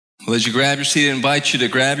Well, as you grab your seat, I invite you to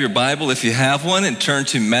grab your Bible if you have one and turn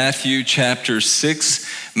to Matthew chapter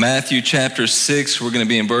 6. Matthew chapter 6, we're going to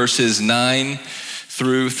be in verses 9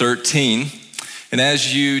 through 13. And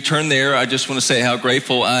as you turn there, I just want to say how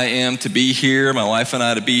grateful I am to be here, my wife and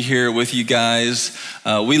I to be here with you guys.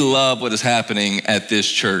 We love what is happening at this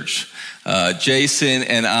church. Jason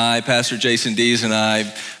and I, Pastor Jason Dees and I,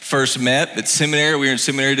 first met at seminary. We were in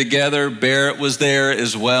seminary together. Barrett was there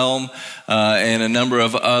as well, and a number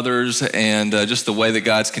of others. And just the way that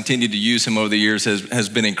God's continued to use him over the years has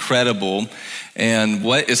been incredible. And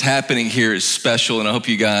what is happening here is special, and I hope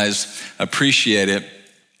you guys appreciate it.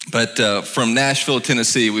 But from Nashville,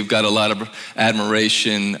 Tennessee, we've got a lot of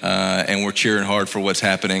admiration, and we're cheering hard for what's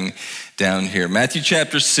happening down here. Matthew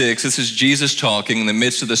chapter 6, this is Jesus talking in the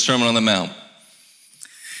midst of the Sermon on the Mount.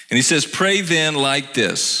 And he says, "Pray then like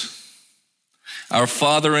this, Our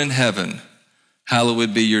Father in heaven,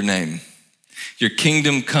 hallowed be your name. Your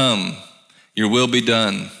kingdom come, your will be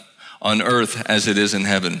done on earth as it is in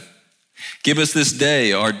heaven. Give us this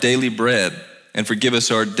day our daily bread, and forgive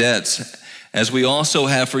us our debts as we also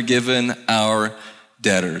have forgiven our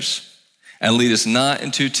debtors. And lead us not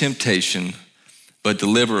into temptation, but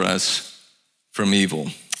deliver us from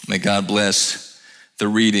evil." May God bless the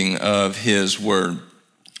reading of his word.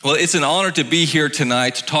 Well, it's an honor to be here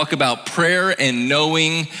tonight to talk about prayer and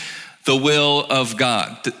knowing the will of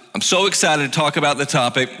God. I'm so excited to talk about the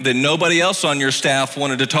topic that nobody else on your staff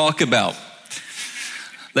wanted to talk about.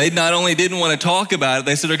 They not only didn't want to talk about it,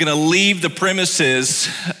 they said they're going to leave the premises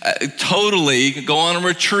totally, go on a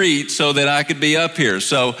retreat so that I could be up here.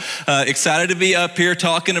 So excited to be up here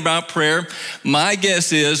talking about prayer. My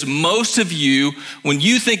guess is most of you, when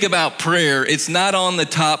you think about prayer, it's not on the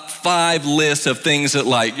top 5 list of things that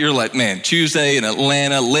you're like, man, Tuesday in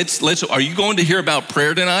Atlanta, are you going to hear about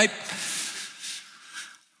prayer tonight?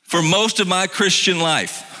 For most of my Christian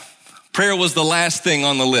life, prayer was the last thing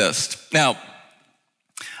on the list. Now,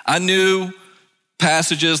 I knew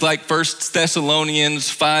passages like 1 Thessalonians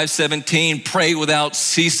 5:17, pray without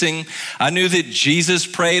ceasing. I knew that Jesus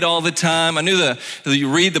prayed all the time. I knew that you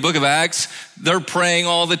read the book of Acts, they're praying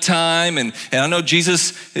all the time. And I know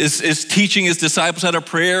Jesus is teaching his disciples how to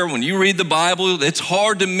pray. When you read the Bible, it's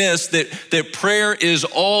hard to miss that prayer is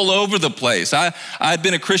all over the place. I'd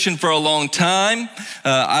been a Christian for a long time.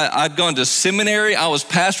 I'd gone to seminary. I was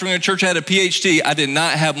pastoring a church. I had a PhD. I did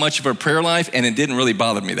not have much of a prayer life, and it didn't really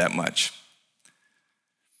bother me that much.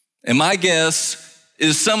 And my guess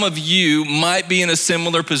is some of you might be in a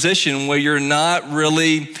similar position where you're not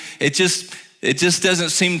really, it just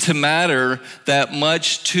doesn't seem to matter that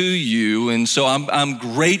much to you. And so I'm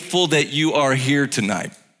grateful that you are here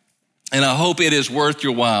tonight. And I hope it is worth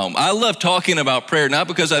your while. I love talking about prayer, not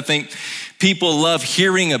because I think people love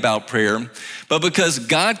hearing about prayer, but because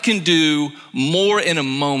God can do more in a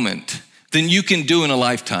moment than you can do in a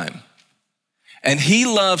lifetime. And he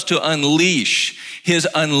loves to unleash his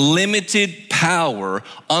unlimited power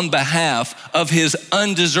on behalf of his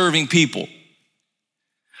undeserving people.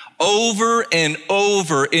 Over and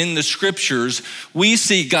over in the scriptures, we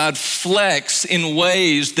see God flex in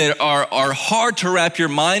ways that are hard to wrap your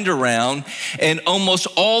mind around. And almost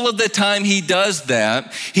all of the time he does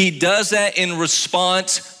that in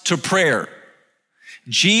response to prayer.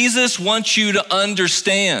 Jesus wants you to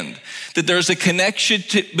understand that there's a connection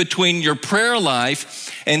between your prayer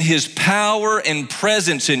life and his power and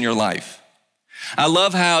presence in your life. I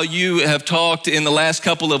love how you have talked in the last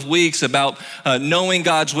couple of weeks about knowing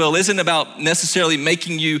God's will isn't about necessarily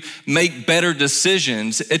making you make better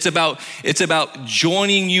decisions. It's about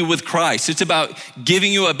joining you with Christ. It's about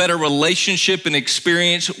giving you a better relationship and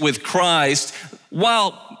experience with Christ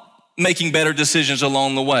while making better decisions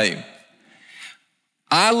along the way.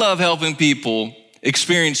 I love helping people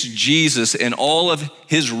experience Jesus and all of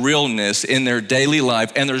his realness in their daily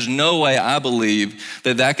life, and there's no way I believe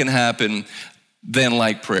that can happen than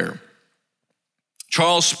like prayer.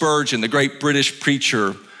 Charles Spurgeon, the great British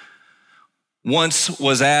preacher, once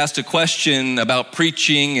was asked a question about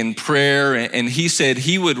preaching and prayer, and he said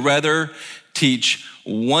he would rather teach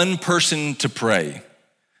one person to pray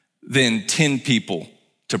than 10 people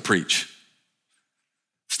to preach.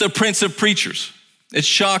 It's the Prince of Preachers. It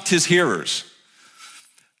shocked his hearers.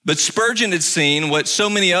 But Spurgeon had seen what so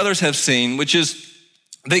many others have seen, which is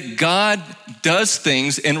that God does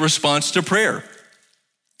things in response to prayer.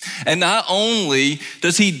 And not only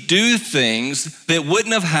does he do things that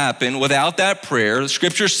wouldn't have happened without that prayer, the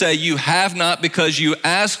scriptures say you have not because you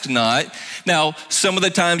ask not. Now, some of the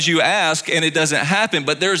times you ask and it doesn't happen,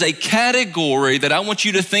 but there's a category that I want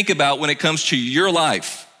you to think about when it comes to your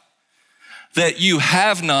life. That you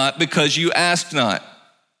have not because you ask not.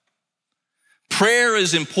 Prayer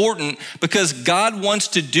is important because God wants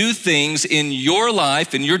to do things in your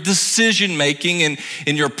life, in your decision making, in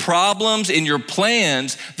your problems, in your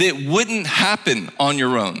plans that wouldn't happen on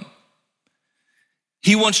your own.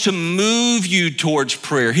 He wants to move you towards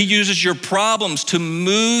prayer. He uses your problems to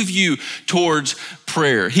move you towards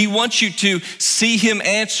prayer. He wants you to see him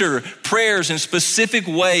answer prayers in specific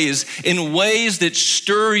ways, in ways that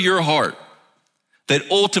stir your heart, that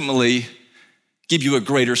ultimately give you a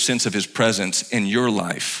greater sense of his presence in your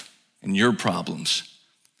life, in your problems,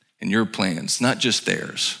 in your plans, not just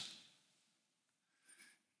theirs.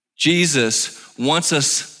 Jesus wants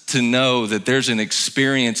us to know that there's an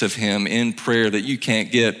experience of him in prayer that you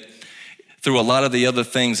can't get through a lot of the other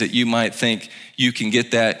things that you might think you can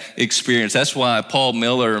get that experience. That's why Paul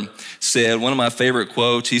Miller said, one of my favorite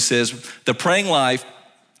quotes, he says, the praying life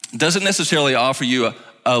doesn't necessarily offer you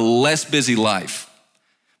a less busy life,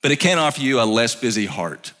 but it can offer you a less busy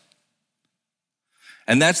heart.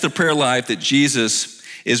 And that's the prayer life that Jesus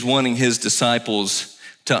is wanting his disciples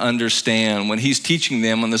to understand when he's teaching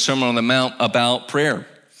them on the Sermon on the Mount about prayer.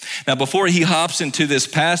 Now, before he hops into this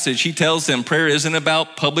passage, he tells them prayer isn't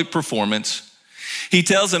about public performance. He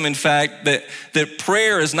tells them, in fact, that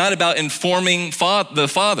prayer is not about informing the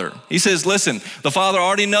Father. He says, listen, the Father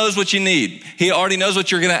already knows what you need. He already knows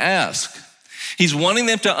what you're going to ask. He's wanting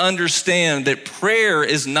them to understand that prayer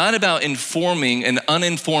is not about informing an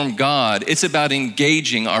uninformed God. It's about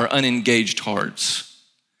engaging our unengaged hearts.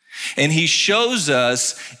 And he shows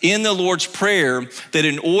us in the Lord's Prayer that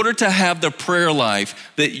in order to have the prayer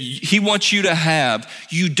life that he wants you to have,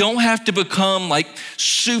 you don't have to become like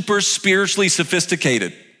super spiritually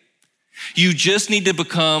sophisticated. You just need to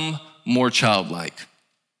become more childlike.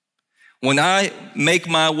 When I make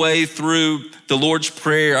my way through the Lord's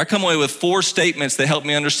Prayer, I come away with 4 statements that help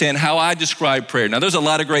me understand how I describe prayer. Now, there's a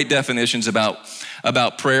lot of great definitions about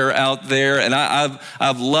prayer out there, and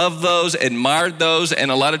I've loved those, admired those,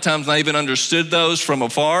 and a lot of times not even understood those from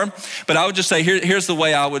afar. But I would just say, here's the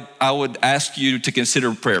way I would ask you to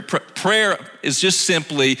consider prayer. Prayer is just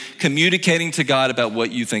simply communicating to God about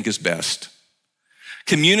what you think is best.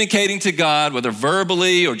 Communicating to God, whether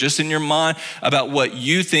verbally or just in your mind, about what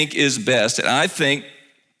you think is best. And I think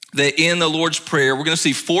that in the Lord's Prayer, we're going to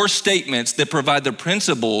see 4 statements that provide the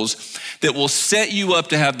principles that will set you up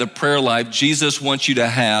to have the prayer life Jesus wants you to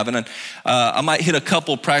have. And I might hit a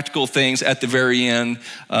couple practical things at the very end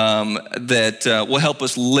that will help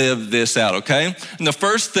us live this out, okay? And the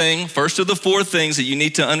first of the 4 things that you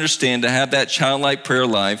need to understand to have that childlike prayer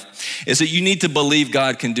life is that you need to believe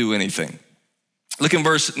God can do anything. Look in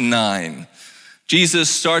verse 9. Jesus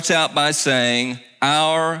starts out by saying,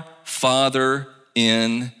 "Our Father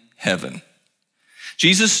in heaven."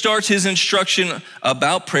 Jesus starts his instruction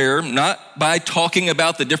about prayer not by talking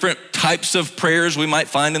about the different types of prayers we might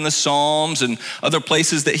find in the Psalms and other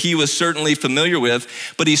places that he was certainly familiar with,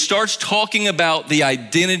 but he starts talking about the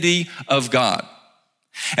identity of God.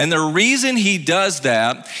 And the reason he does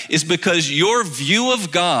that is because your view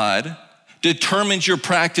of God determines your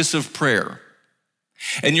practice of prayer.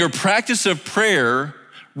 And your practice of prayer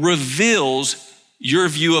reveals your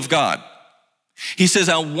view of God. He says,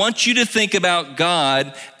 I want you to think about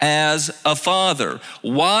God as a father.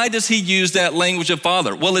 Why does he use that language of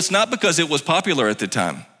father? Well, it's not because it was popular at the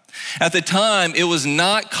time. At the time, it was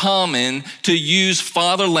not common to use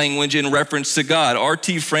father language in reference to God.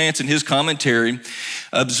 R.T. France, in his commentary,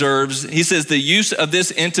 observes, he says, the use of this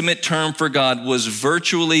intimate term for God was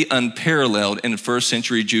virtually unparalleled in first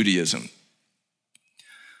century Judaism.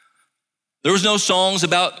 There was no songs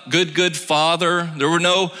about good father. There were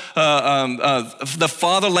no, the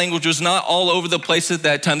father language was not all over the place at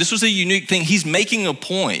that time. This was a unique thing. He's making a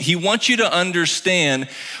point. He wants you to understand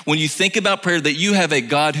when you think about prayer that you have a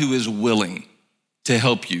God who is willing to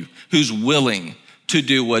help you, who's willing to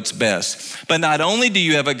do what's best. But not only do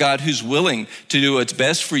you have a God who's willing to do what's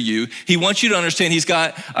best for you, he wants you to understand he's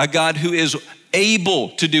got a God who is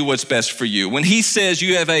able to do what's best for you. When he says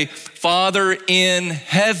you have a Father in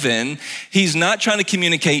heaven, he's not trying to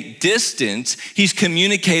communicate distance, he's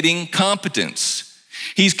communicating competence.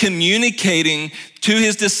 He's communicating to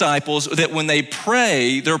his disciples that when they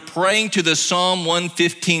pray, they're praying to the Psalm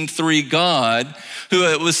 115:3 God, who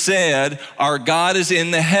it was said, our God is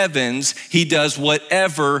in the heavens, he does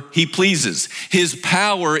whatever he pleases. His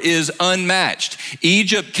power is unmatched.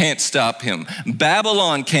 Egypt can't stop him.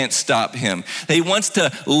 Babylon can't stop him. He wants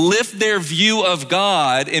to lift their view of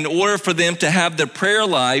God in order for them to have the prayer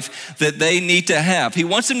life that they need to have. He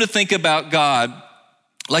wants them to think about God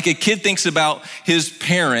like a kid thinks about his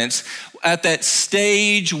parents at that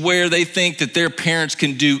stage where they think that their parents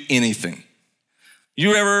can do anything.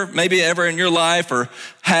 You maybe ever in your life or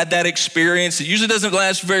had that experience? It usually doesn't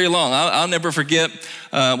last very long. I'll never forget,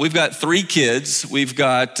 we've got 3 kids. We've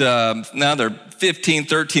got, now they're 15,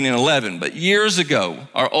 13, and 11. But years ago,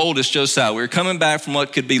 our oldest, Josiah, we were coming back from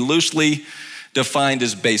what could be loosely defined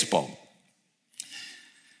as baseball.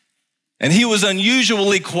 And he was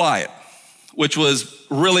unusually quiet, which was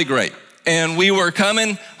really great. And we were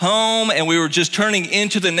coming home and we were just turning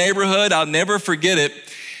into the neighborhood. I'll never forget it.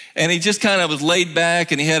 And he just kind of was laid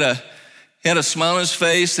back and he had a smile on his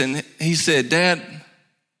face. And he said, "Dad,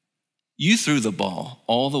 you threw the ball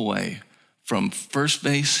all the way from first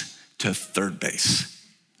base to third base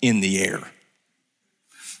in the air."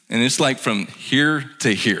 And it's like from here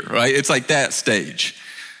to here, right? It's like that stage.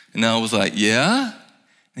 And I was like, "Yeah?"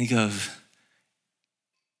 And he goes,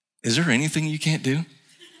 "Is there anything you can't do?"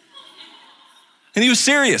 And he was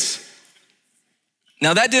serious.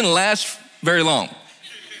 Now that didn't last very long.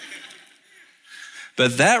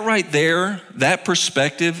 But that right there, that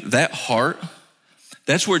perspective, that heart,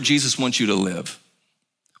 that's where Jesus wants you to live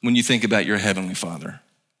when you think about your Heavenly Father.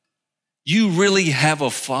 You really have a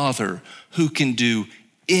Father who can do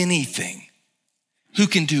anything, who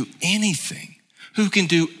can do anything, who can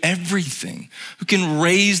do everything, who can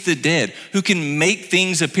raise the dead, who can make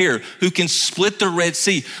things appear, who can split the Red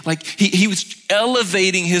Sea. Like he was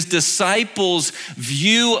elevating his disciples'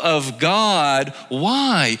 view of God.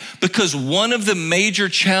 Why? Because one of the major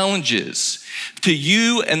challenges to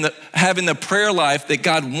you and having the prayer life that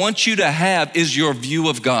God wants you to have is your view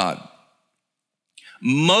of God.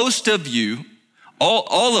 Most of you,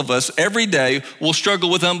 all of us, every day will struggle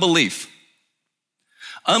with unbelief.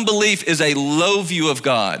 Unbelief is a low view of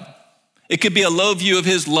God. It could be a low view of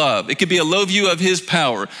his love. It could be a low view of his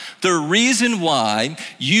power. The reason why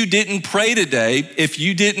you didn't pray today, if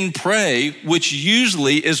you didn't pray, which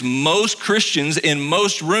usually is most Christians in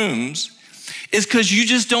most rooms, is because you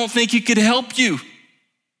just don't think he could help you.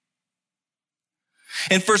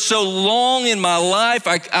 And for so long in my life,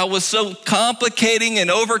 I was so complicating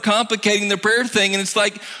and overcomplicating the prayer thing. And it's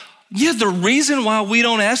like, yeah, the reason why we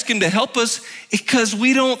don't ask him to help us is because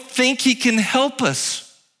we don't think he can help us.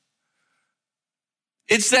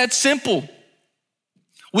 It's that simple.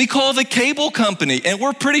 We call the cable company and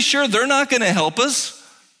we're pretty sure they're not gonna help us.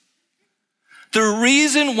 The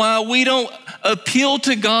reason why we don't appeal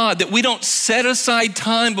to God, that we don't set aside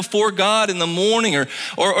time before God in the morning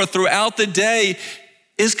or throughout the day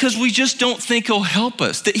is because we just don't think he'll help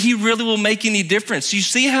us, that he really will make any difference. You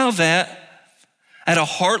see how that, at a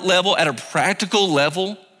heart level, at a practical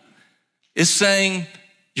level, is saying,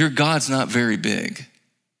 your God's not very big.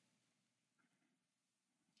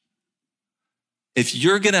 If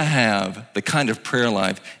you're gonna have the kind of prayer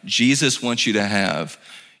life Jesus wants you to have,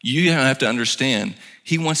 you have to understand,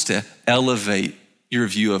 he wants to elevate your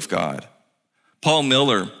view of God. Paul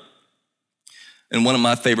Miller, in one of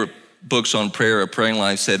my favorite books on prayer, A Praying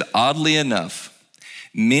Life, said, oddly enough,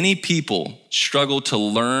 many people struggle to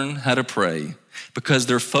learn how to pray because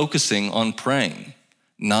they're focusing on praying,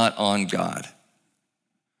 not on God.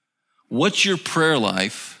 What's your prayer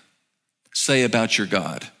life say about your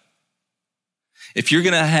God? If you're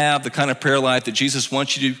gonna have the kind of prayer life that Jesus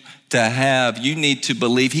wants you to have, you need to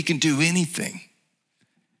believe he can do anything.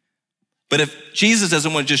 But if Jesus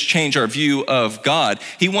doesn't want to just change our view of God,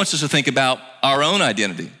 he wants us to think about our own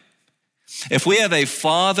identity. If we have a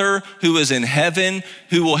Father who is in heaven,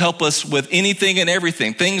 who will help us with anything and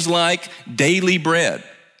everything, things like daily bread,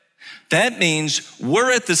 that means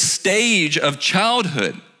we're at the stage of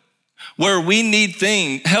childhood where we need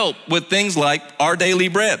help with things like our daily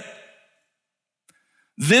bread.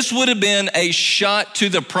 This would have been a shot to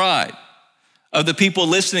the pride of the people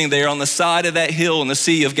listening there on the side of that hill in the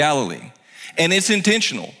Sea of Galilee. And it's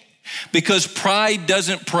intentional because pride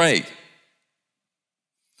doesn't pray.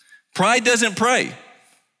 Pride doesn't pray.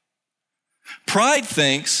 Pride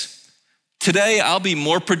thinks, today I'll be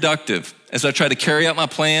more productive as I try to carry out my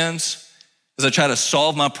plans, as I try to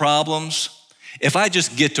solve my problems, if I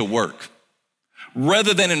just get to work,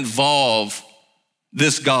 rather than involve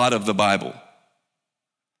this God of the Bible.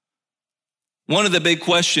 One of the big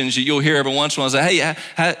questions that you'll hear every once in a while is,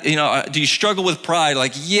 hey, do you struggle with pride?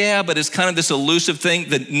 Like, yeah, but it's kind of this elusive thing.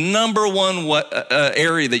 The number one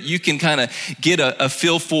area that you can kind of get a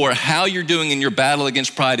feel for how you're doing in your battle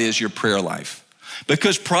against pride is your prayer life.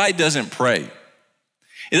 Because pride doesn't pray.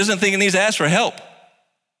 It doesn't think it needs to ask for help.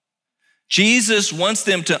 Jesus wants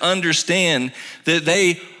them to understand that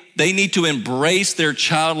they need to embrace their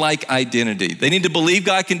childlike identity. They need to believe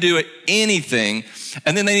God can do anything,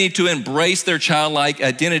 and then they need to embrace their childlike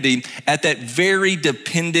identity at that very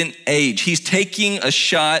dependent age. He's taking a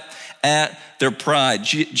shot at their pride.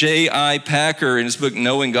 J.I. Packer, in his book,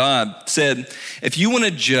 Knowing God, said, if you want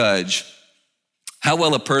to judge how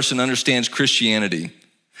well a person understands Christianity,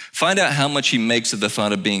 find out how much he makes of the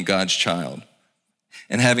thought of being God's child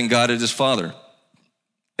and having God as his father.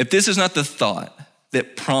 If this is not the thought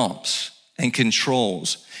that prompts and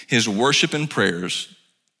controls his worship and prayers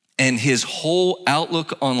and his whole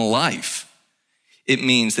outlook on life, it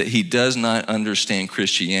means that he does not understand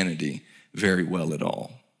Christianity very well at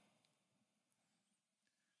all.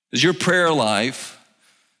 Does your prayer life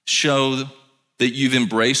show that you've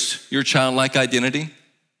embraced your childlike identity?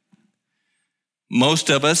 Most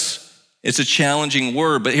of us, it's a challenging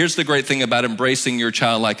word, but here's the great thing about embracing your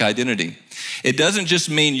childlike identity. It doesn't just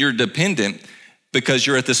mean you're dependent because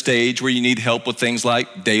you're at the stage where you need help with things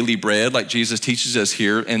like daily bread, like Jesus teaches us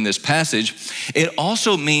here in this passage. It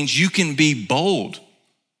also means you can be bold.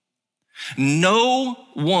 No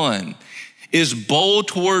one is bold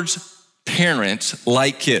towards parents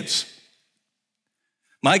like kids.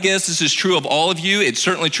 My guess this is true of all of you. It's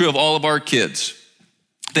certainly true of all of our kids.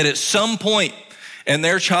 That at some point in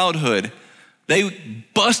their childhood, they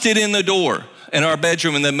busted in the door in our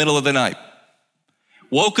bedroom in the middle of the night,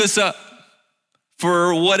 woke us up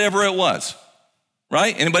for whatever it was,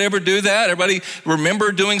 right? Anybody ever do that? Everybody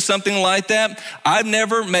remember doing something like that? I've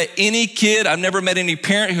never met any kid, I've never met any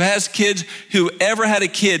parent who has kids who ever had a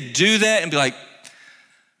kid do that and be like, I'm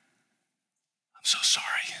so sorry.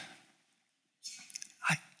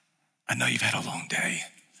 I know you've had a long day.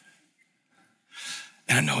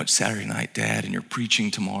 And I know it's Saturday night, Dad, and you're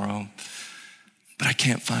preaching tomorrow, but I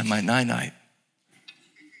can't find my night-night.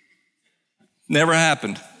 Never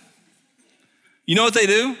happened. You know what they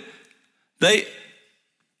do? They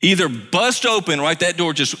either bust open, right? That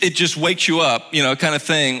door it just wakes you up, kind of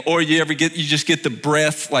thing, or you just get the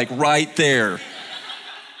breath like right there,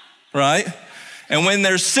 right? And when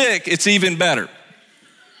they're sick, it's even better.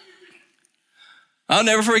 I'll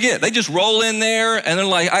never forget. They just roll in there and they're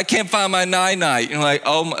like, I can't find my night-night. You're like,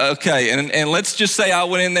 oh, okay. And let's just say I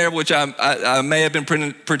went in there, which I may have been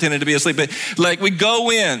pretending to be asleep, but like we go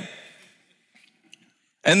in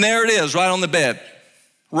and there it is, right on the bed,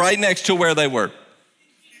 right next to where they were.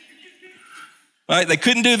 Right? They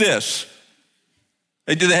couldn't do this.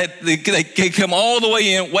 They come all the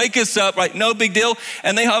way in, wake us up, right? No big deal.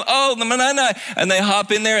 And they hop, my night-night. And they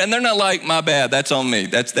hop in there and they're not like, my bad, that's on me.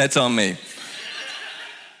 That's on me.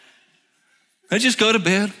 They just go to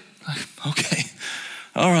bed. Okay,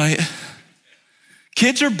 all right.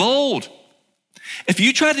 Kids are bold. If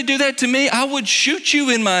you tried to do that to me, I would shoot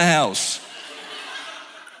you in my house.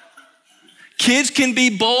 Kids can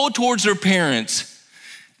be bold towards their parents.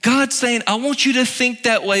 God's saying, I want you to think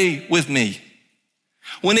that way with me.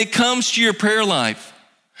 When it comes to your prayer life,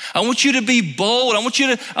 I want you to be bold.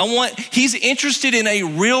 He's interested in a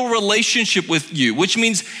real relationship with you, which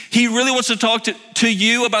means he really wants to talk to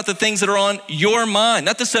you about the things that are on your mind,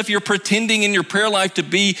 not the stuff you're pretending in your prayer life to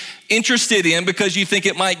be interested in because you think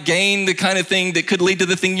it might gain the kind of thing that could lead to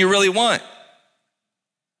the thing you really want.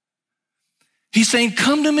 He's saying,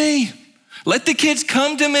 come to me. Let the kids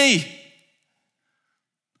come to me.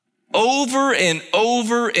 Over and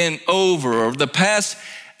over and over the past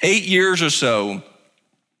 8 years or so,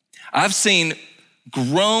 I've seen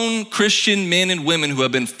grown Christian men and women who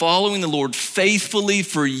have been following the Lord faithfully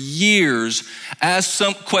for years ask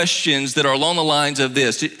some questions that are along the lines of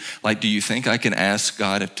this. Like, do you think I can ask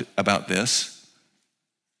God about this?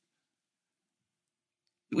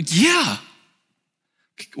 Yeah.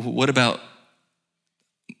 What about,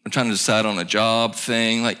 I'm trying to decide on a job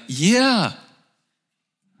thing. Like, yeah.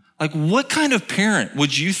 Like, what kind of parent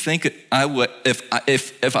would you think I would,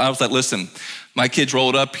 if I was like, listen, my kids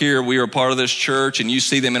rolled up here, we were a part of this church, and you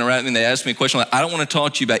see them interacting, and they ask me a question like, I don't want to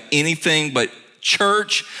talk to you about anything but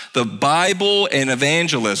church, the Bible, and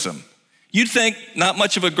evangelism. You'd think not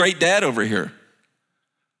much of a great dad over here.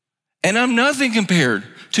 And I'm nothing compared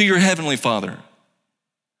to your Heavenly Father.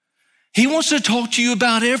 He wants to talk to you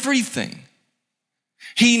about everything.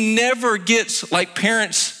 He never gets like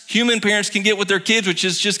human parents can get with their kids, which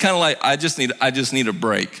is just kind of like, I just need a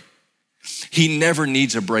break. He never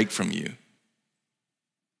needs a break from you.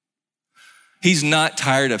 He's not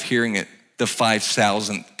tired of hearing it the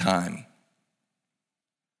 5,000th time.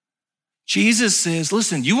 Jesus says,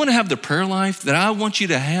 listen, you want to have the prayer life that I want you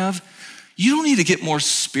to have? You don't need to get more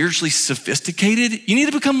spiritually sophisticated. You need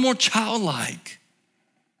to become more childlike.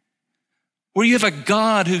 Where you have a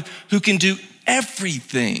God who can do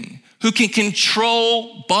everything, who can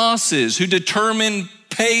control bosses, who determine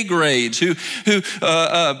pay grades, who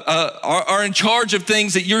are in charge of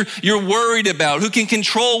things that you're worried about, who can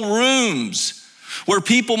control rooms, where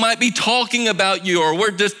people might be talking about you or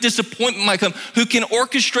where disappointment might come, who can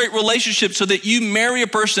orchestrate relationships so that you marry a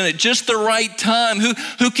person at just the right time,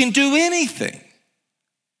 who can do anything.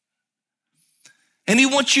 And he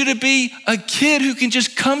wants you to be a kid who can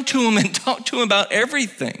just come to him and talk to him about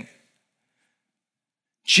everything.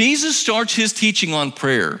 Jesus starts his teaching on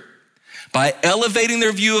prayer by elevating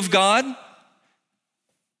their view of God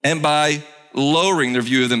and by lowering their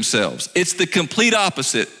view of themselves. It's the complete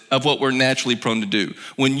opposite of what we're naturally prone to do.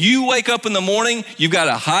 When you wake up in the morning, you've got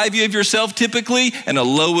a high view of yourself typically and a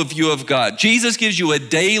low view of God. Jesus gives you a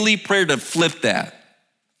daily prayer to flip that.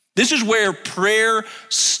 This is where prayer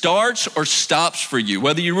starts or stops for you,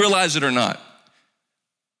 whether you realize it or not.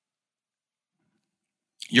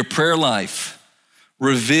 Your prayer life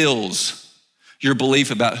reveals your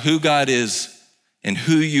belief about who God is and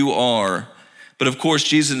who you are. But of course,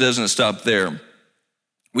 Jesus doesn't stop there.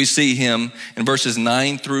 We see him in verses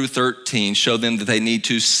 9 through 13 show them that they need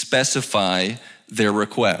to specify their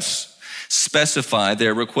requests. Specify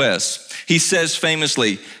their requests. He says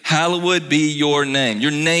famously, hallowed be your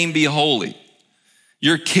name be holy.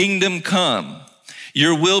 Your kingdom come,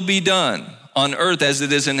 your will be done on earth as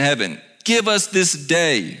it is in heaven. Give us this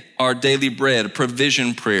day our daily bread, a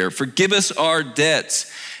provision prayer. Forgive us our debts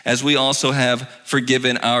as we also have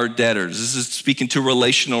forgiven our debtors. This is speaking to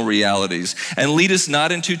relational realities. And lead us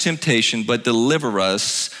not into temptation, but deliver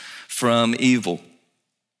us from evil.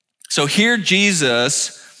 So here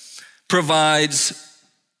Jesus provides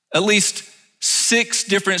at least 6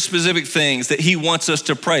 different specific things that he wants us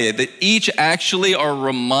to pray, that each actually are a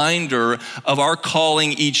reminder of our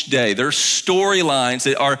calling each day. They're storylines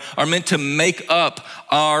that are meant to make up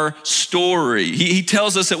our story. He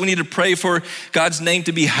tells us that we need to pray for God's name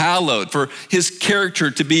to be hallowed, for his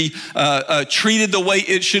character to be treated the way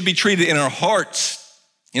it should be treated in our hearts,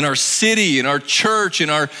 in our city, in our church, in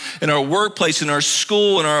our workplace, in our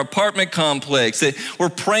school, in our apartment complex, that we're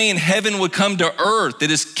praying heaven would come to earth, that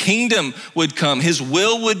his kingdom would come, his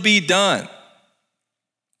will would be done.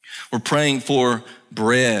 We're praying for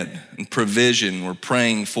bread and provision. We're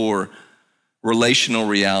praying for relational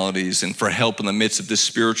realities and for help in the midst of this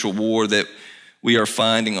spiritual war that we are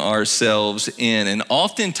finding ourselves in. And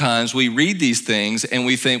oftentimes we read these things and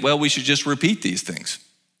we think, well, we should just repeat these things.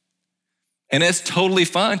 And it's totally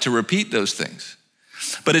fine to repeat those things.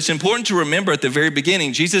 But it's important to remember at the very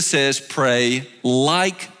beginning, Jesus says, pray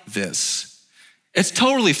like this. It's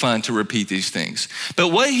totally fine to repeat these things. But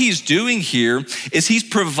what he's doing here is he's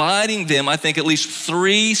providing them, I think, at least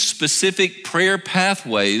 3 specific prayer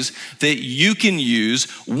pathways that you can use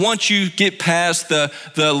once you get past the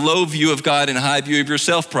low view of God and high view of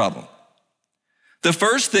yourself problem. The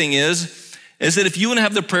first thing is that if you want to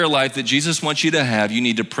have the prayer life that Jesus wants you to have, you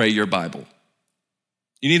need to pray your Bible.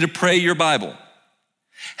 You need to pray your Bible.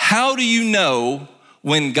 How do you know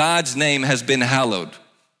when God's name has been hallowed?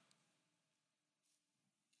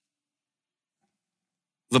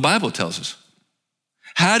 The Bible tells us.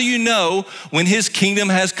 How do you know when his kingdom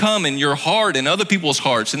has come in your heart and other people's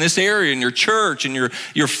hearts in this area, in your church, in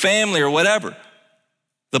your family or whatever?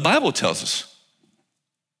 The Bible tells us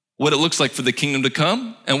what it looks like for the kingdom to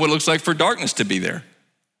come and what it looks like for darkness to be there.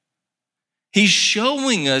 He's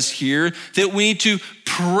showing us here that we need to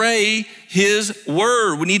pray his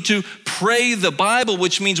word. We need to pray the Bible,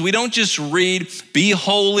 which means we don't just read, be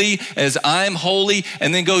holy as I'm holy,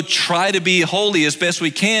 and then go try to be holy as best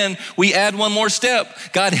we can. We add one more step.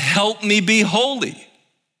 God, help me be holy.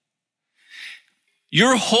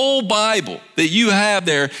 Your whole Bible that you have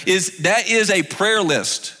there is a prayer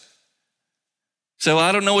list. So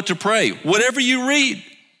I don't know what to pray. Whatever you read.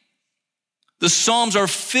 The Psalms are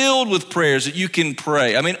filled with prayers that you can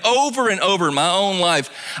pray. I mean, over and over in my own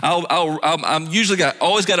life, I'm usually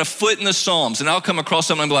always got a foot in the Psalms, and I'll come across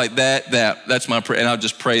something and be like, that's my prayer, and I'll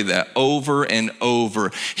just pray that over and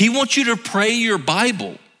over. He wants you to pray your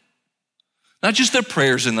Bible, not just the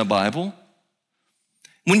prayers in the Bible.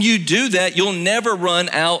 When you do that, you'll never run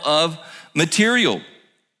out of material.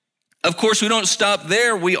 Of course, we don't stop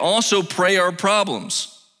there. We also pray our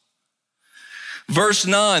problems. Verse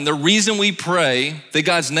 9, the reason we pray that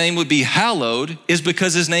God's name would be hallowed is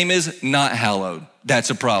because his name is not hallowed.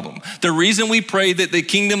 That's a problem. The reason we pray that the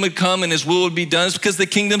kingdom would come and his will would be done is because the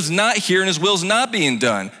kingdom's not here and his will's not being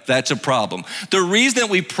done. That's a problem. The reason that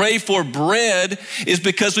we pray for bread is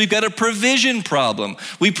because we've got a provision problem.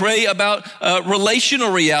 We pray about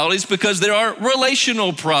relational realities because there are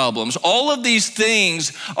relational problems. All of these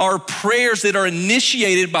things are prayers that are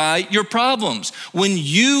initiated by your problems. When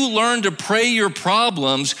you learn to pray your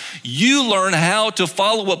problems, you learn how to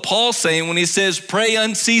follow what Paul's saying when he says, pray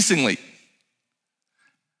unceasingly.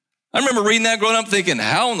 I remember reading that growing up thinking,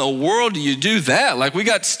 how in the world do you do that? Like, we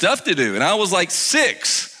got stuff to do. And I was like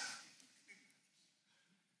 6.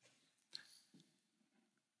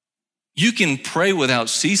 You can pray without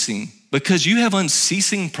ceasing because you have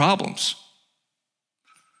unceasing problems.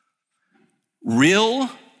 Real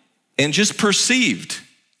and just perceived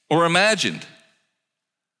or imagined.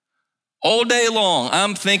 All day long,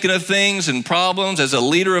 I'm thinking of things and problems as a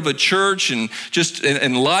leader of a church and just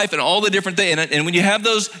in life and all the different things. And when you have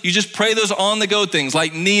those, you just pray those on-the-go things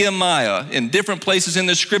like Nehemiah in different places in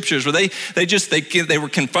the scriptures where they were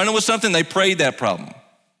confronted with something, they prayed that problem.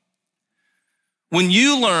 When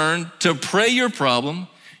you learn to pray your problem,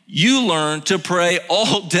 you learn to pray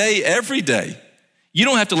all day, every day. You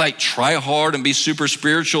don't have to like try hard and be super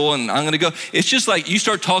spiritual and I'm gonna go. It's just like you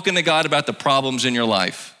start talking to God about the problems in your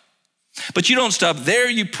life. But you don't stop there,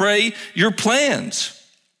 you pray your plans.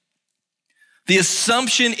 The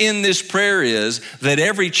assumption in this prayer is that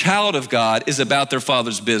every child of God is about their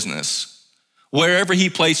Father's business, wherever he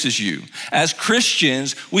places you. As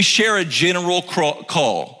Christians, we share a general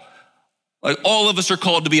call. Like all of us are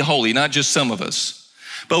called to be holy, not just some of us.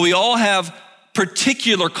 But we all have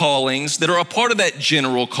particular callings that are a part of that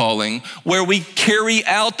general calling where we carry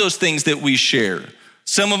out those things that we share.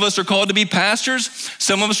 Some of us are called to be pastors.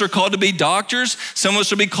 Some of us are called to be doctors. Some of us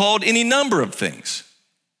will be called any number of things.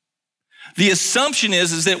 The assumption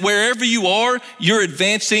is that wherever you are, you're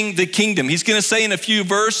advancing the kingdom. He's gonna say in a few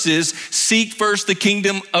verses, seek first the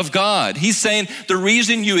kingdom of God. He's saying the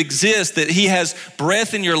reason you exist, that he has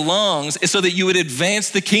breath in your lungs, is so that you would advance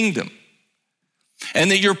the kingdom.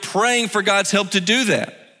 And that you're praying for God's help to do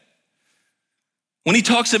that. When he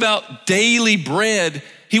talks about daily bread,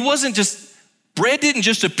 bread didn't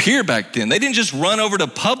just appear back then. They didn't just run over to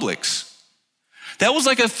Publix. That was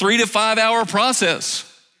like a 3 to 5 hour process.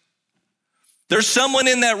 There's someone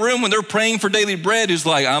in that room when they're praying for daily bread who's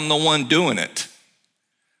like, I'm the one doing it.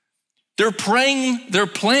 They're praying their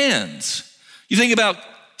plans. You think about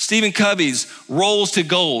Stephen Covey's roles to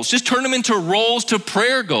goals. Just turn them into roles to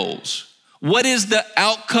prayer goals. What is the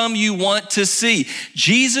outcome you want to see?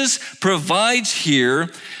 Jesus provides here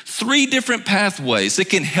 3 different pathways that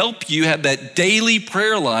can help you have that daily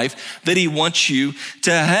prayer life that he wants you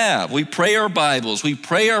to have. We pray our Bibles, we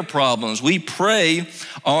pray our problems, we pray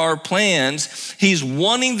our plans. He's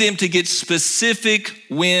wanting them to get specific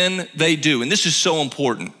when they do. And this is so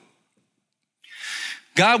important.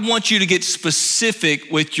 God wants you to get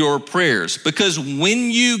specific with your prayers because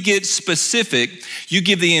when you get specific, you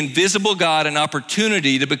give the invisible God an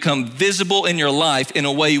opportunity to become visible in your life in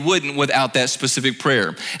a way you wouldn't without that specific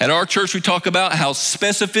prayer. At our church, we talk about how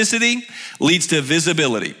specificity leads to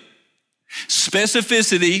visibility.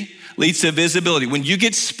 Specificity leads to visibility. When you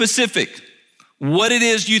get specific, what it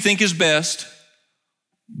is you think is best,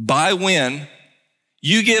 by when,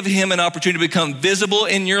 you give him an opportunity to become visible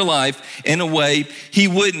in your life in a way he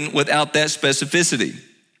wouldn't without that specificity.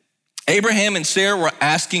 Abraham and Sarah were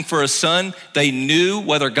asking for a son. They knew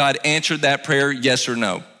whether God answered that prayer, yes or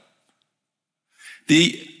no.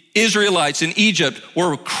 The Israelites in Egypt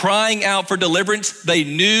were crying out for deliverance. They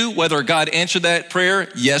knew whether God answered that prayer,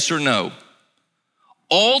 yes or no.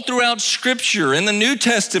 All throughout Scripture in the New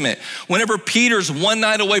Testament, whenever Peter's one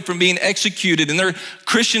night away from being executed and their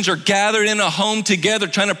Christians are gathered in a home together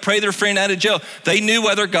trying to pray their friend out of jail, they knew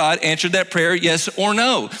whether God answered that prayer, yes or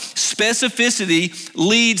no. Specificity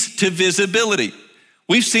leads to visibility.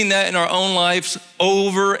 We've seen that in our own lives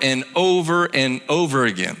over and over and over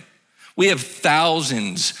again. We have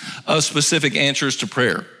thousands of specific answers to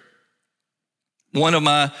prayer. One of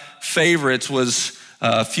my favorites was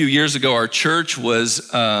a few years ago, our church was,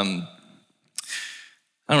 we're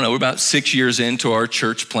about 6 years into our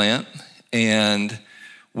church plant, and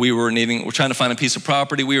we're trying to find a piece of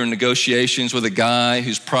property. We were in negotiations with a guy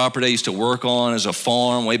whose property I used to work on as a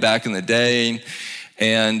farm way back in the day,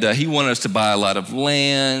 and he wanted us to buy a lot of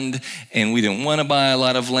land, and we didn't want to buy a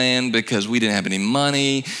lot of land because we didn't have any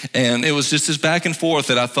money, and it was just this back and forth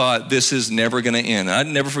that I thought, this is never going to end. I'd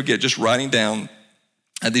never forget just writing down,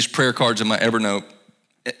 I had these prayer cards in my Evernote,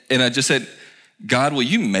 and I just said, God, will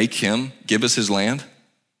you make him give us his land?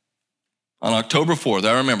 On October 4th,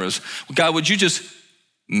 I remember this. God, would you just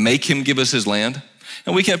make him give us his land?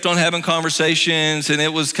 And we kept on having conversations, and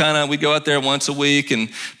it was we'd go out there once a week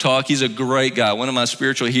and talk. He's a great guy, one of my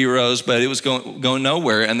spiritual heroes, but it was going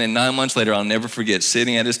nowhere. And then 9 months later, I'll never forget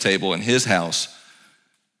sitting at his table in his house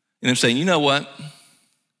and him saying, you know what?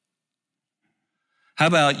 How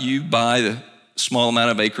about you buy the small amount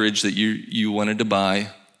of acreage that you wanted to buy,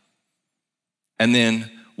 and then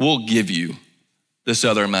we'll give you this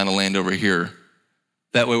other amount of land over here.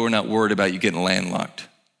 That way we're not worried about you getting landlocked.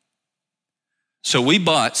 So we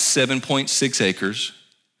bought 7.6 acres,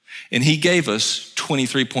 and he gave us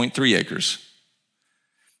 23.3 acres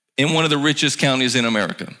in one of the richest counties in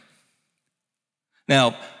America.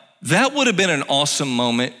 Now, that would have been an awesome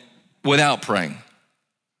moment without praying.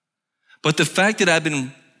 But the fact that I've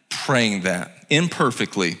been praying that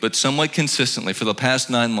imperfectly, but somewhat consistently for the past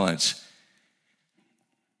 9 months,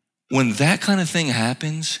 when that kind of thing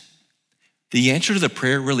happens, the answer to the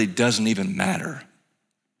prayer really doesn't even matter.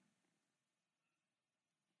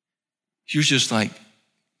 You're just like,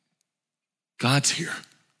 God's here.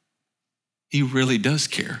 He really does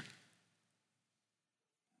care.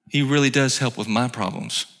 He really does help with my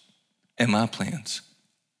problems and my plans.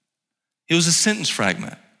 It was a sentence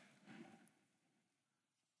fragment.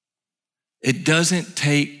 It doesn't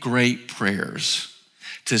take great prayers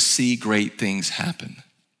to see great things happen.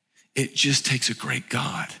 It just takes a great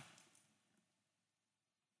God.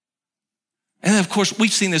 And of course,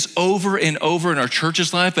 we've seen this over and over in our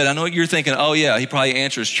church's life, but I know what you're thinking, oh yeah, he probably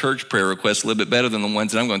answers church prayer requests a little bit better than the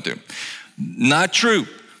ones that I'm going through. Not true.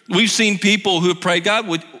 We've seen people who have prayed, God,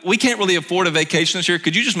 we can't really afford a vacation this year.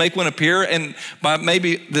 Could you just make one appear and by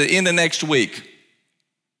maybe the end of next week?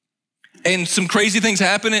 And some crazy things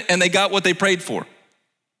happen and they got what they prayed for.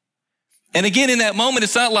 And again, in that moment,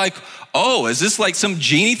 it's not like, oh, is this like some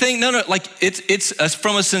genie thing? No, like it's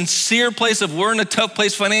from a sincere place of we're in a tough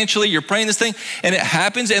place financially, you're praying this thing, and it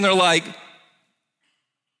happens, and they're like,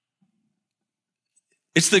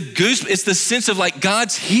 it's the sense of like,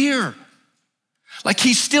 God's here. Like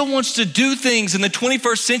he still wants to do things in the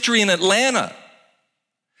 21st century in Atlanta.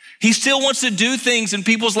 He still wants to do things in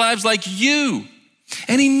people's lives like you.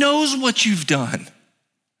 And he knows what you've done.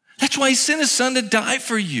 That's why he sent his son to die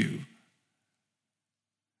for you.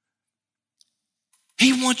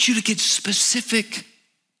 He wants you to get specific.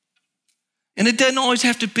 And it doesn't always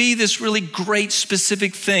have to be this really great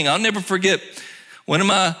specific thing. I'll never forget one of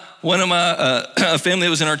my family that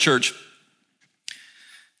was in our church.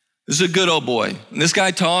 This is a good old boy. When this guy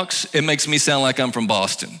talks, it makes me sound like I'm from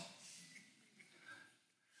Boston.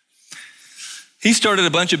 He started a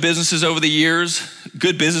bunch of businesses over the years.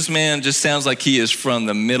 Good businessman, just sounds like he is from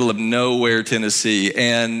the middle of nowhere, Tennessee.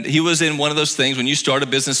 And he was in one of those things when you start a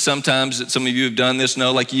business, sometimes some of you have done this,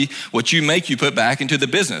 know like what you make, you put back into the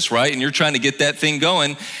business, right? And you're trying to get that thing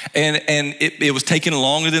going. And it was taking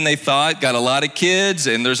longer than they thought, got a lot of kids,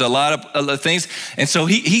 and there's a lot of other things. And so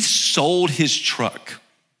he sold his truck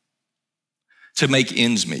to make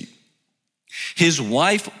ends meet. His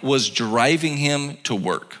wife was driving him to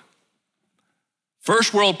work.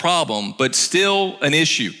 First world problem, but still an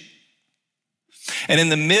issue. And in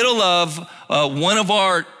the middle of one of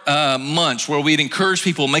our months where we'd encourage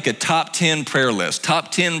people to make a top 10 prayer list,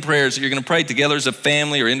 top 10 prayers that you're gonna pray together as a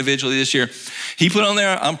family or individually this year, he put on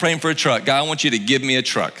there, I'm praying for a truck. God, I want you to give me a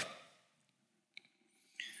truck.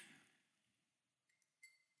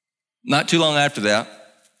 Not too long after that,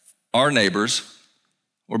 our neighbors,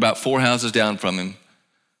 we're about 4 houses down from him,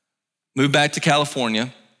 moved back to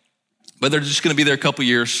California, but they're just gonna be there a couple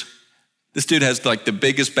years. This dude has like the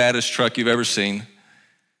biggest, baddest truck you've ever seen.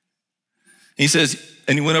 He says,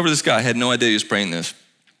 and he went over to this guy, I had no idea he was praying this.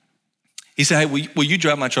 He said, hey, will you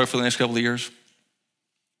drive my truck for the next couple of years?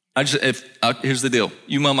 Here's the deal.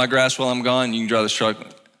 You mow my grass while I'm gone, you can drive this truck.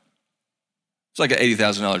 It's like an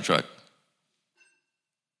 $80,000 truck.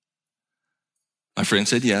 My friend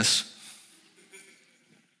said yes.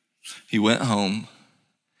 He went home,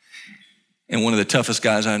 and one of the toughest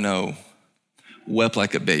guys I know wept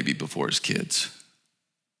like a baby before his kids.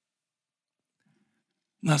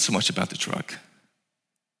 Not so much about the truck.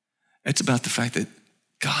 It's about the fact that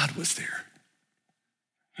God was there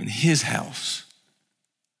in his house,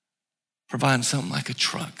 providing something like a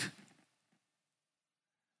truck.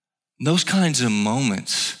 And those kinds of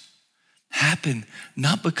moments happen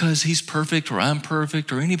not because he's perfect or I'm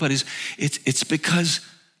perfect or anybody's. It's because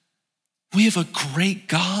we have a great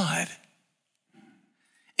God.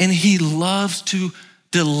 And he loves to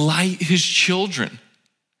delight his children.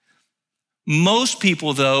 Most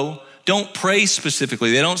people, though, don't pray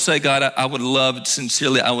specifically. They don't say, God, I would love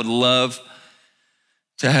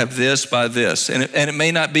to have this by this. And it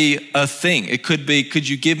may not be a thing. It could be, could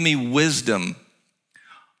you give me wisdom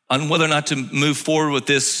on whether or not to move forward with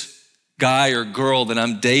this guy or girl that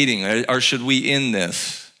I'm dating, or should we end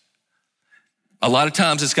this? A lot of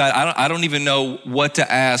times it's God, I don't even know what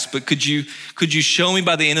to ask, but could you show me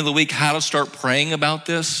by the end of the week how to start praying about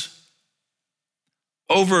this?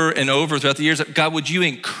 Over and over throughout the years, God, would you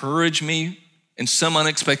encourage me in some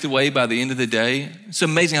unexpected way by the end of the day? It's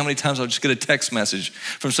amazing how many times I'll just get a text message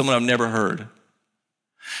from someone I've never heard.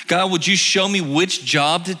 God, would you show me which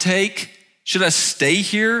job to take? Should I stay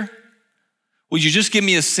here? Will you just give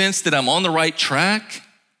me a sense that I'm on the right track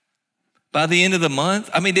by the end of the month?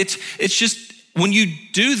 I mean, it's just, when you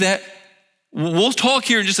do that, we'll talk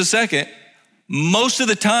here in just a second. Most of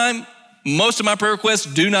the time, most of my prayer requests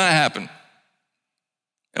do not happen.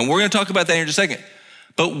 And we're going to talk about that here in just a second.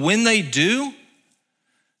 But when they do,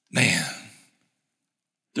 man,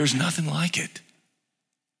 there's nothing like it.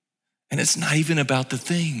 And it's not even about the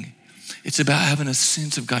thing. It's about having a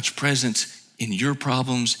sense of God's presence in your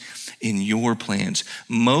problems, in your plans.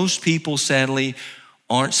 Most people, sadly,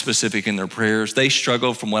 aren't specific in their prayers. They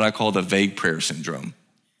struggle from what I call the vague prayer syndrome.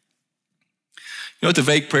 You know what the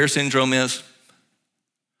vague prayer syndrome is?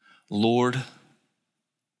 Lord,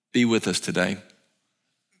 be with us today.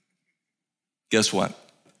 Guess what?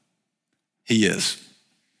 He is.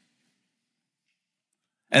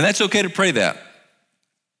 And that's okay to pray that.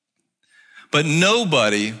 But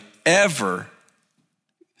nobody ever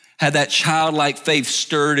had that childlike faith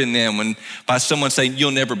stirred in them when by someone saying,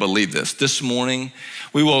 you'll never believe this. This morning,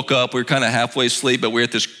 we woke up, we were kind of halfway asleep, but we're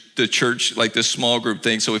at the church, like this small group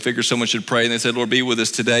thing, so we figured someone should pray, and they said, Lord, be with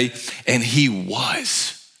us today. And he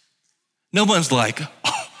was. No one's like,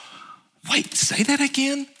 oh, wait, say that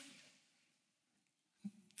again?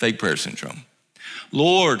 Fake prayer syndrome.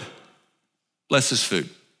 Lord, bless this food.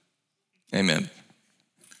 Amen.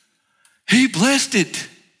 He blessed it.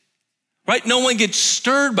 Right? No one gets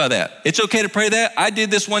stirred by that. It's okay to pray that. I did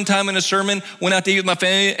this one time in a sermon, went out to eat with my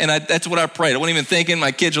family, and that's what I prayed. I wasn't even thinking.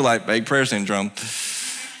 My kids are like, fake prayer syndrome.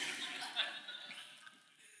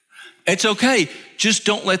 It's okay. Just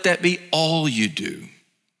don't let that be all you do.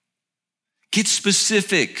 Get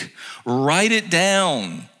specific. Write it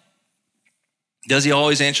down. Does he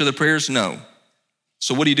always answer the prayers? No.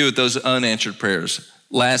 So what do you do with those unanswered prayers?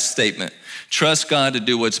 Last statement. Trust God to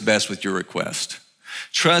do what's best with your request.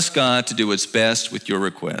 Trust God to do what's best with your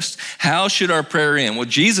request. How should our prayer end? Well,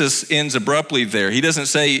 Jesus ends abruptly there. He doesn't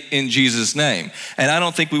say in Jesus' name. And I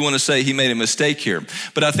don't think we want to say he made a mistake here.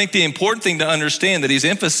 But I think the important thing to understand that he's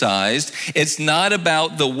emphasized, it's not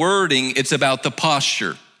about the wording, it's about the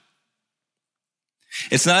posture.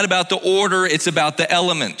 It's not about the order, it's about the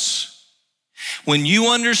elements. When you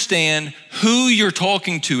understand who you're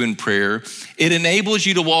talking to in prayer, it enables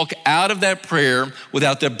you to walk out of that prayer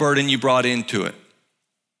without the burden you brought into it.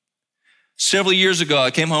 Several years ago, I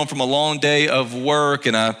came home from a long day of work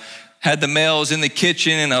and I had the mail, I was in the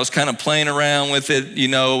kitchen and I was kind of playing around with it, you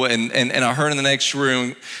know, and I heard in the next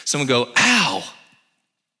room, someone go, ow,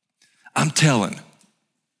 I'm telling.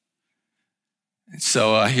 And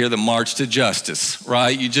so I hear the march to justice,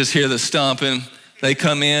 right? You just hear the stomping. They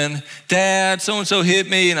come in, Dad, so-and-so hit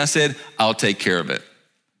me. And I said, I'll take care of it.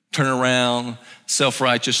 Turn around,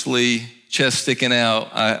 self-righteously, chest sticking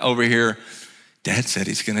out, over here. Dad said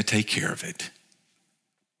he's gonna take care of it.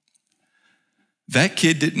 That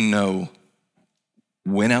kid didn't know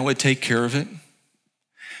when I would take care of it.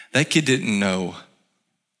 That kid didn't know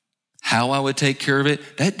how I would take care of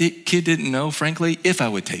it. That kid didn't know, frankly, if I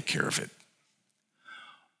would take care of it.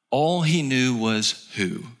 All he knew was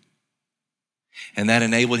who. And that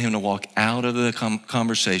enabled him to walk out of the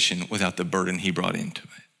conversation without the burden he brought into it.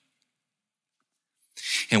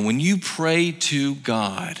 And when you pray to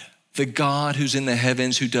God, the God who's in the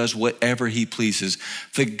heavens, who does whatever he pleases,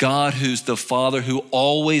 the God who's the Father who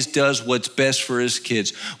always does what's best for his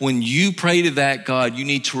kids, when you pray to that God, you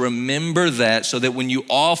need to remember that so that when you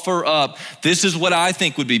offer up, this is what I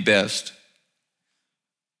think would be best,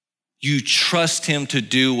 you trust him to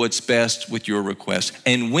do what's best with your request.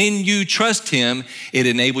 And when you trust him, it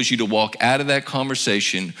enables you to walk out of that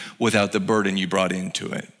conversation without the burden you brought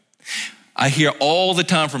into it. I hear all the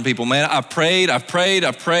time from people, man, I've prayed.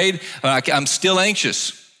 I'm still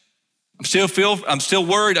anxious. I'm still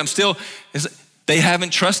worried. They haven't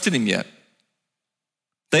trusted him yet.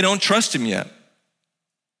 They don't trust him yet.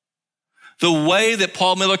 The way that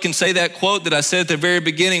Paul Miller can say that quote that I said at the very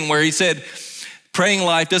beginning where he said, praying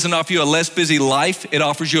life doesn't offer you a less busy life, it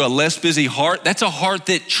offers you a less busy heart. That's a heart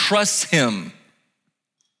that trusts him.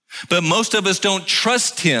 But most of us don't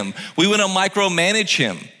trust him. We want to micromanage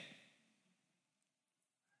him.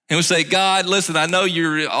 And we say, God, listen, I know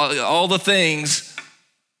you're all the things,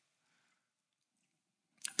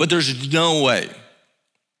 but there's no way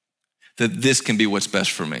that this can be what's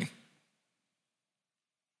best for me.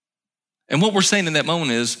 And what we're saying in that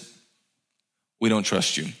moment is, we don't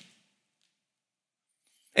trust you.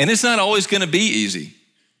 And it's not always gonna be easy.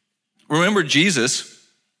 Remember Jesus,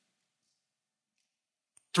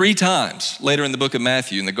 3 times later in the book of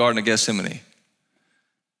Matthew in the Garden of Gethsemane,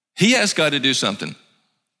 he asked God to do something.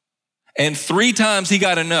 And 3 times he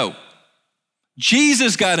got a no.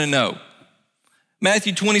 Jesus got a no.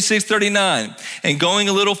 Matthew 26:39. And going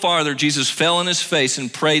a little farther, Jesus fell on his face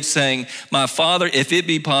and prayed, saying, my Father, if it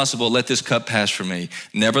be possible, let this cup pass from me.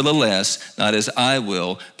 Nevertheless, not as I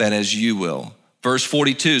will, but as you will. Verse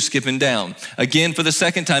 42, skipping down. Again, for the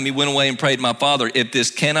second time, he went away and prayed, my Father, if this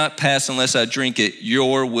cannot pass unless I drink it,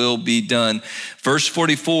 your will be done. Verse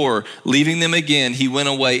 44, leaving them again, he went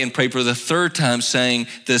away and prayed for the third time, saying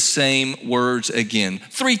the same words again.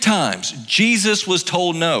 3 times, Jesus was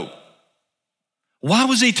told no. Why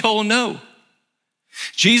was he told no?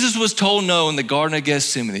 Jesus was told no in the Garden of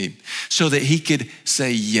Gethsemane so that he could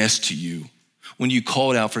say yes to you when you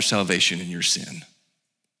called out for salvation in your sin.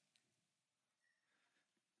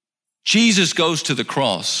 Jesus goes to the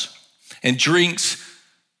cross and drinks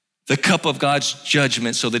the cup of God's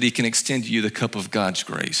judgment so that he can extend to you the cup of God's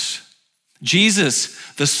grace. Jesus,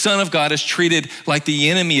 the Son of God, is treated like the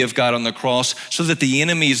enemy of God on the cross so that the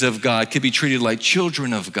enemies of God could be treated like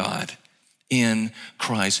children of God in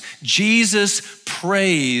Christ. Jesus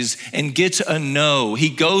prays and gets a no. He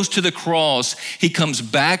goes to the cross. He comes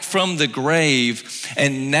back from the grave.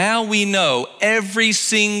 And now we know every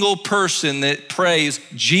single person that prays,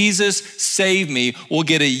 Jesus, save me, will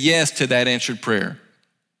get a yes to that answered prayer.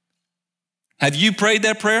 Have you prayed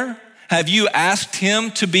that prayer? Have you asked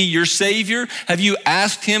him to be your Savior? Have you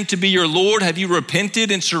asked him to be your Lord? Have you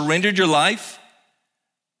repented and surrendered your life?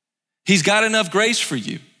 He's got enough grace for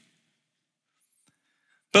you.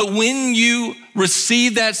 But when you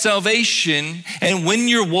receive that salvation and when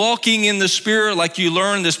you're walking in the Spirit like you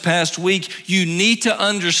learned this past week, you need to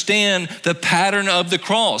understand the pattern of the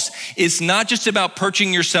cross. It's not just about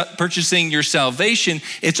purchasing your salvation.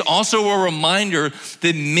 It's also a reminder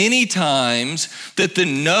that many times that the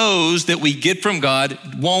no's that we get from God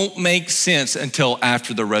won't make sense until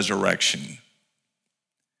after the resurrection.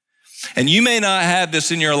 And you may not have this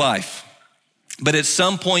in your life, but at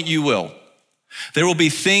some point you will. There will be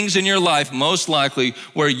things in your life, most likely,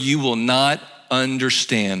 where you will not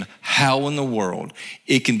understand how in the world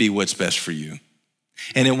it can be what's best for you.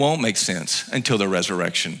 And it won't make sense until the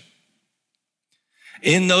resurrection.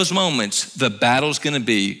 In those moments, the battle's gonna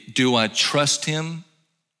be, do I trust him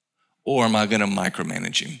or am I gonna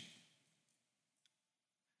micromanage him?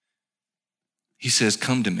 He says,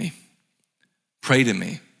 come to me, pray to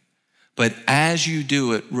me. But as you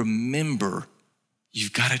do it, remember,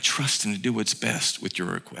 you've got to trust him to do what's best with your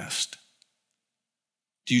request.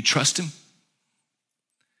 Do you trust him?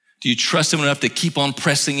 Do you trust him enough to keep on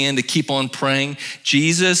pressing in, to keep on praying?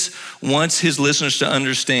 Jesus wants his listeners to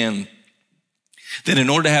understand that in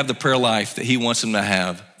order to have the prayer life that he wants them to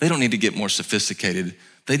have, they don't need to get more sophisticated.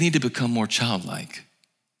 They need to become more childlike.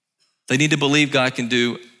 They need to believe God can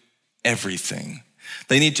do everything.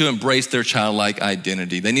 They need to embrace their childlike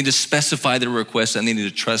identity. They need to specify their requests and they need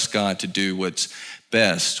to trust God to do what's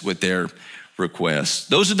best with their requests.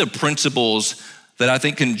 Those are the principles that I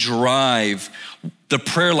think can drive the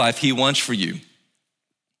prayer life he wants for you.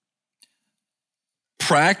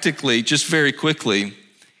 Practically, just very quickly,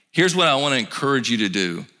 here's what I want to encourage you to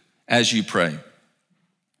do as you pray.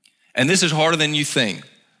 And this is harder than you think.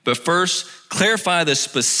 But first, clarify the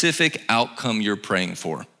specific outcome you're praying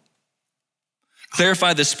for.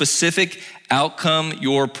 Clarify the specific outcome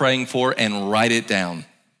you're praying for and write it down.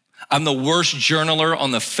 I'm the worst journaler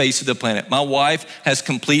on the face of the planet. My wife has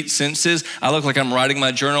complete sentences. I look like I'm writing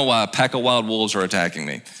my journal while a pack of wild wolves are attacking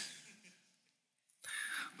me.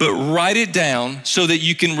 But write it down so that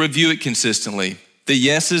you can review it consistently, the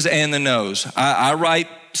yeses and the nos. I write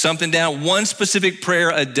something down. One specific prayer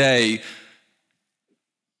a day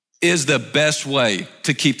is the best way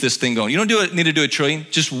to keep this thing going. You don't need to do a trillion,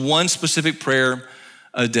 just one specific prayer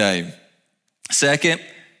a day. Second,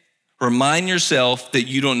 remind yourself that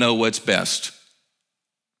you don't know what's best.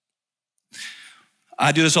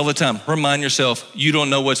 I do this all the time. Remind yourself, you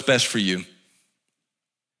don't know what's best for you.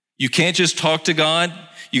 You can't just talk to God.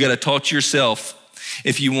 You got to talk to yourself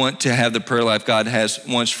if you want to have the prayer life God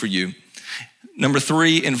wants for you. Number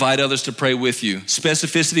 3, invite others to pray with you.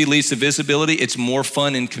 Specificity leads to visibility. It's more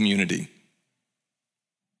fun in community.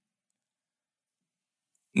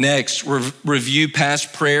 Next, review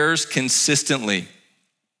past prayers consistently,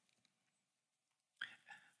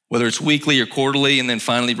 whether it's weekly or quarterly. And then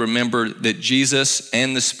finally, remember that Jesus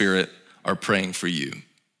and the Spirit are praying for you.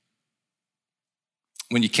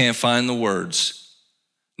 When you can't find the words,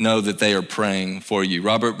 know that they are praying for you.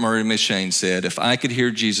 Robert Murray M'Cheyne said, if I could hear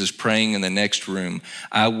Jesus praying in the next room,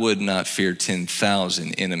 I would not fear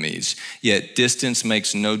 10,000 enemies. Yet distance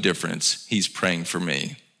makes no difference. He's praying for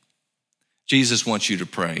me. Jesus wants you to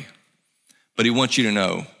pray, but he wants you to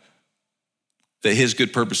know that his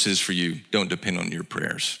good purposes for you don't depend on your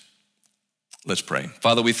prayers. Let's pray.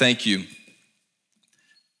 Father, we thank you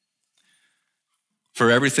for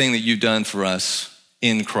everything that you've done for us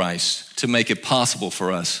in Christ to make it possible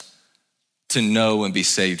for us to know and be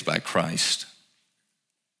saved by Christ.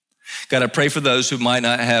 God, I pray for those who might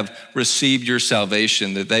not have received your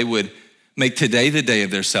salvation, that they would make today the day of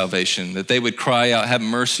their salvation, that they would cry out, have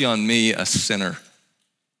mercy on me, a sinner.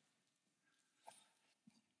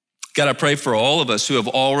 God, I pray for all of us who have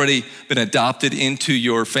already been adopted into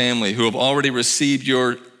your family, who have already received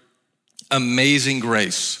your amazing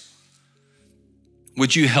grace.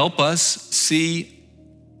 Would you help us see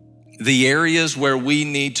the areas where we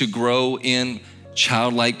need to grow in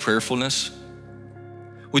childlike prayerfulness?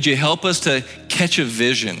 Would you help us to catch a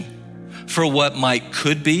vision for what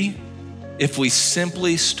could be if we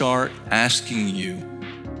simply start asking you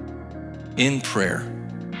in prayer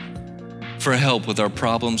for help with our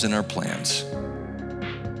problems and our plans?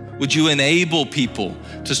 Would you enable people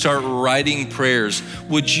to start writing prayers?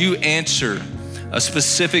 Would you answer a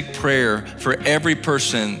specific prayer for every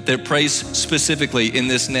person that prays specifically in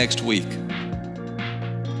this next week?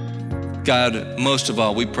 God, most of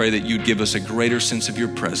all, we pray that you'd give us a greater sense of your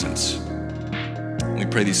presence. We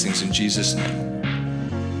pray these things in Jesus' name.